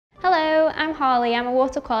Harley, I'm a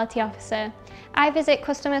water quality officer. I visit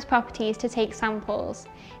customers' properties to take samples.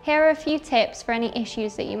 Here are a few tips for any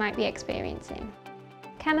issues that you might be experiencing.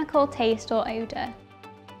 Chemical taste or odour.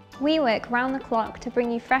 We work round the clock to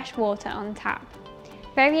bring you fresh water on tap.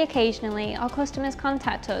 Very occasionally, our customers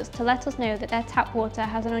contact us to let us know that their tap water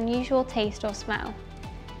has an unusual taste or smell.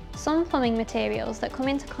 Some plumbing materials that come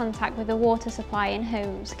into contact with the water supply in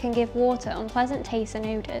homes can give water unpleasant tastes and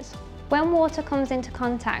odours. When water comes into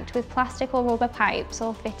contact with plastic or rubber pipes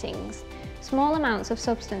or fittings, small amounts of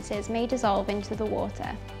substances may dissolve into the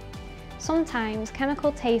water. Sometimes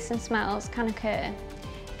chemical tastes and smells can occur.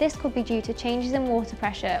 This could be due to changes in water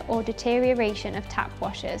pressure or deterioration of tap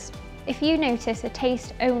washers. If you notice a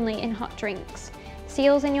taste only in hot drinks,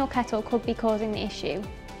 seals in your kettle could be causing the issue.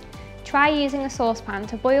 Try using a saucepan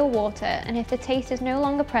to boil water, and if the taste is no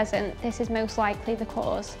longer present, this is most likely the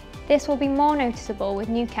cause. This will be more noticeable with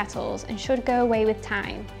new kettles and should go away with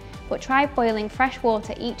time, but try boiling fresh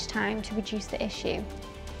water each time to reduce the issue.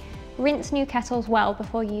 Rinse new kettles well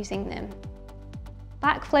before using them.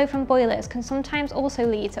 Backflow from boilers can sometimes also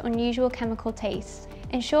lead to unusual chemical tastes.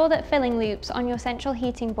 Ensure that filling loops on your central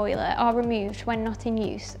heating boiler are removed when not in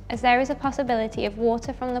use, as there is a possibility of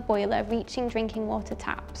water from the boiler reaching drinking water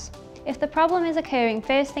taps. If the problem is occurring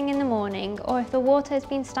first thing in the morning, or if the water has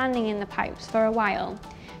been standing in the pipes for a while,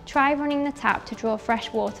 try running the tap to draw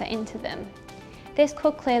fresh water into them. This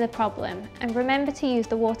could clear the problem, and remember to use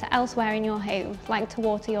the water elsewhere in your home, like to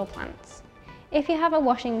water your plants. If you have a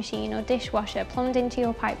washing machine or dishwasher plumbed into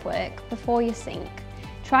your pipework before your sink,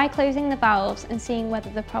 try closing the valves and seeing whether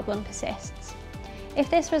the problem persists. If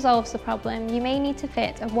this resolves the problem, you may need to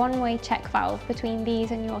fit a one-way check valve between these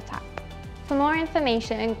and your tap. For more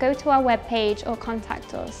information, go to our webpage or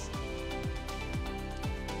contact us.